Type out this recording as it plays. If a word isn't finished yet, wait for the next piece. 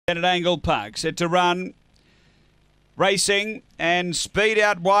At Angle Park, set to run. Racing and speed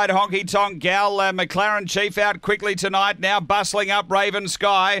out wide, Honky Tonk Gal. McLaren Chief out quickly tonight. Now bustling up Raven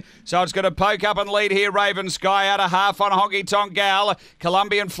Sky. So it's going to poke up and lead here. Raven Sky out a half on Honky Tonk Gal.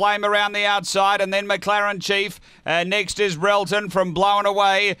 Colombian Flame around the outside. And then McLaren Chief. Next is Relton from Blown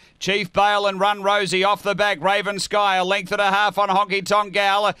Away. Chief Bale and Run Rosie off the back. Raven Sky a length and a half on Honky Tonk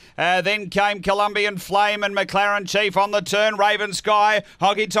Gal. Then came Colombian Flame and McLaren Chief on the turn. Raven Sky.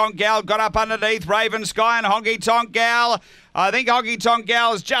 Honky Tonk Gal got up underneath Raven Sky and Honky Tonk Gal. I think Honky Tonk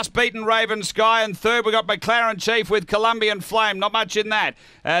Gal has just beaten Raven Sky, and third we got McLaren Chief with Colombian Flame. Not much in that.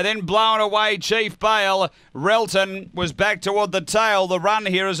 Then Blown Away, Chief Bale. Relton was back toward the tail. The run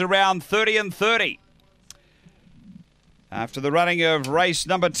here is around 30 and 30. After the running of race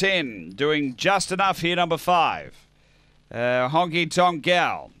number 10, doing just enough here, number 5. Honky Tonk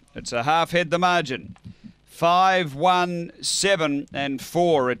Gal. It's a half head the margin. 5, 1, 7 and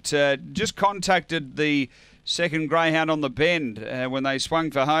 4. It just contacted the second greyhound on the bend when they swung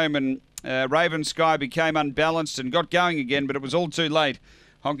for home, and Raven Sky became unbalanced and got going again, but it was all too late.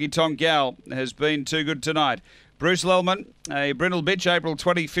 Honky Tonk Gal has been too good tonight. Bruce Lellman, a brindle bitch, April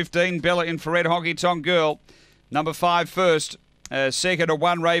 2015. Bella Infrared, Honky Tonk Girl. Number 5 first. Second to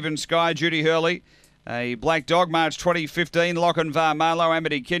 1, Raven Sky, Judy Hurley. A Black Dog, March 2015. Lochinvar Marlow,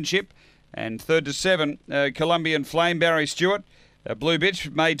 Amity Kinship. And third to 7, Colombian Flame, Barry Stewart. Blue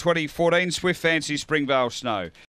Bitch, May 2014, Swift Fancy, Springvale Snow.